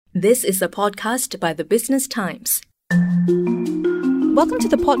This is a podcast by the Business Times. Welcome to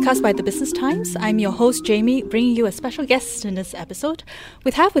the podcast by the Business Times. I'm your host, Jamie, bringing you a special guest in this episode.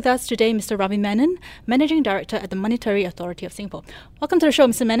 We have with us today Mr. Ravi Menon, Managing Director at the Monetary Authority of Singapore. Welcome to the show,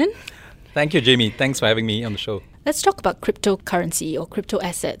 Mr. Menon. Thank you, Jamie. Thanks for having me on the show. Let's talk about cryptocurrency or crypto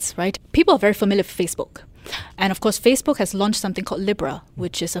assets, right? People are very familiar with Facebook. And of course, Facebook has launched something called Libra,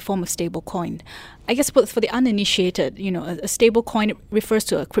 which is a form of stable coin. I guess for the uninitiated, a stable coin refers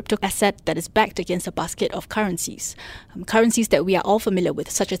to a crypto asset that is backed against a basket of currencies, currencies that we are all familiar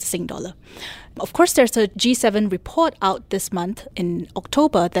with, such as the Sing dollar. Of course, there's a G7 report out this month in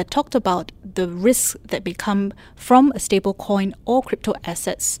October that talked about the risks that become from a stable coin or crypto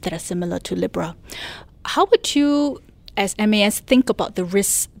assets that are similar to Libra. How would you, as MAS, think about the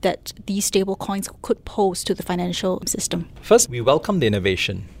risks that these stable coins could pose to the financial system? First, we welcome the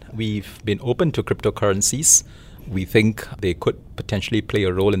innovation. We've been open to cryptocurrencies. We think they could potentially play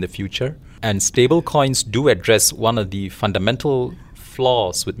a role in the future. And stable coins do address one of the fundamental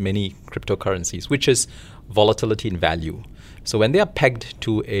flaws with many cryptocurrencies, which is volatility in value. So when they are pegged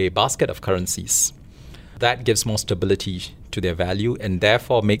to a basket of currencies, that gives more stability to their value and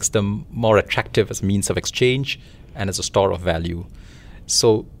therefore makes them more attractive as a means of exchange and as a store of value.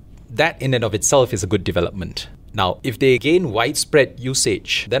 So that in and of itself is a good development. Now, if they gain widespread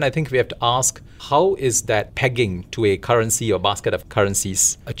usage, then I think we have to ask, how is that pegging to a currency or basket of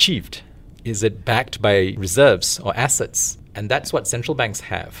currencies achieved? Is it backed by reserves or assets? And that's what central banks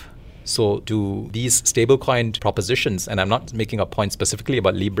have. So do these stablecoin propositions, and I'm not making a point specifically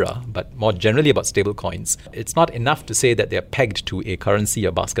about Libra, but more generally about stablecoins, it's not enough to say that they're pegged to a currency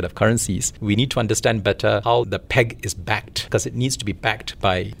or basket of currencies. We need to understand better how the peg is backed, because it needs to be backed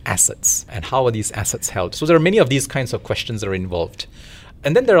by assets. And how are these assets held? So there are many of these kinds of questions that are involved.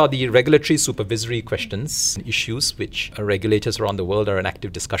 And then there are the regulatory supervisory questions, issues which regulators around the world are in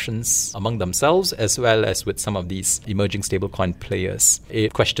active discussions among themselves, as well as with some of these emerging stablecoin players.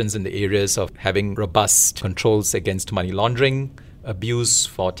 Questions in the areas of having robust controls against money laundering, abuse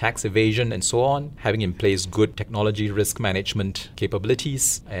for tax evasion, and so on, having in place good technology risk management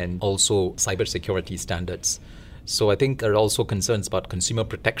capabilities, and also cybersecurity standards. So I think there are also concerns about consumer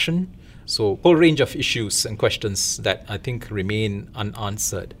protection. So a whole range of issues and questions that I think remain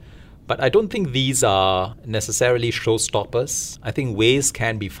unanswered. But I don't think these are necessarily showstoppers. I think ways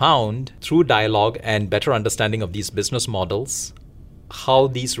can be found through dialogue and better understanding of these business models, how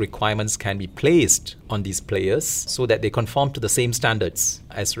these requirements can be placed on these players so that they conform to the same standards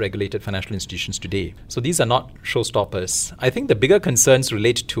as regulated financial institutions today. So these are not showstoppers. I think the bigger concerns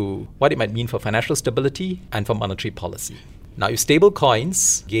relate to what it might mean for financial stability and for monetary policy. Now, if stable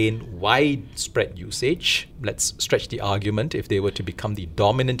coins gain widespread usage, let's stretch the argument, if they were to become the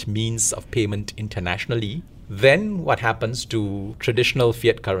dominant means of payment internationally, then what happens to traditional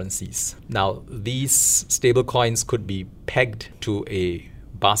fiat currencies? Now, these stable coins could be pegged to a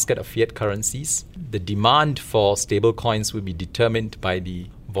basket of fiat currencies. The demand for stable coins will be determined by the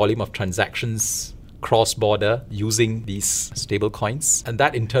volume of transactions cross-border using these stable coins. And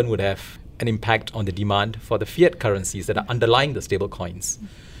that in turn would have an impact on the demand for the fiat currencies that are underlying the stable coins.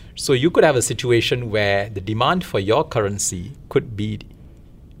 So you could have a situation where the demand for your currency could be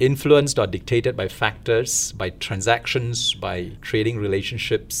influenced or dictated by factors, by transactions, by trading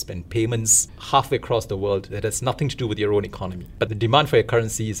relationships and payments halfway across the world that has nothing to do with your own economy. But the demand for your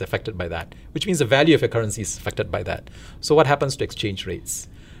currency is affected by that, which means the value of your currency is affected by that. So what happens to exchange rates?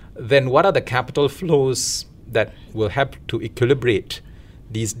 Then what are the capital flows that will help to equilibrate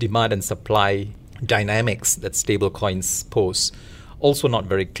these demand and supply dynamics that stable coins pose? Also not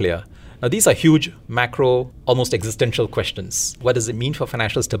very clear. Now, these are huge, macro, almost existential questions. What does it mean for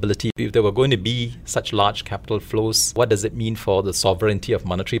financial stability? If there were going to be such large capital flows, what does it mean for the sovereignty of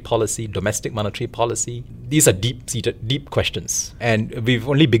monetary policy, domestic monetary policy? These are deep-seated, deep questions. And we've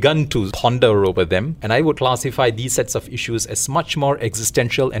only begun to ponder over them. And I would classify these sets of issues as much more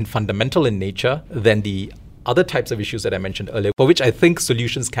existential and fundamental in nature than the other types of issues that I mentioned earlier, for which I think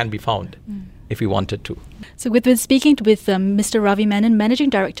solutions can be found if we wanted to. So we've been speaking with Mr. Ravi Menon,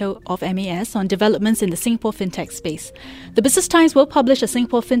 Managing Director of MAS, on developments in the Singapore fintech space. The Business Times will publish a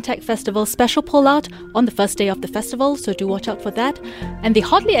Singapore Fintech Festival special pullout on the first day of the festival, so do watch out for that. And the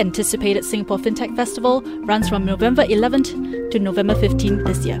hotly anticipated Singapore Fintech Festival runs from November 11th to November 15th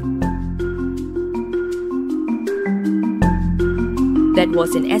this year. That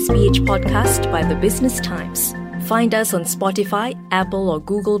was an SPH podcast by the Business Times. Find us on Spotify, Apple or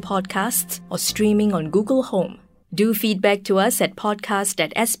Google Podcasts, or streaming on Google Home. Do feedback to us at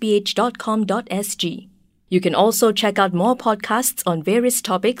podcast@sph.com.sg. You can also check out more podcasts on various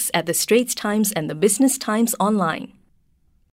topics at the Straits Times and the Business Times online.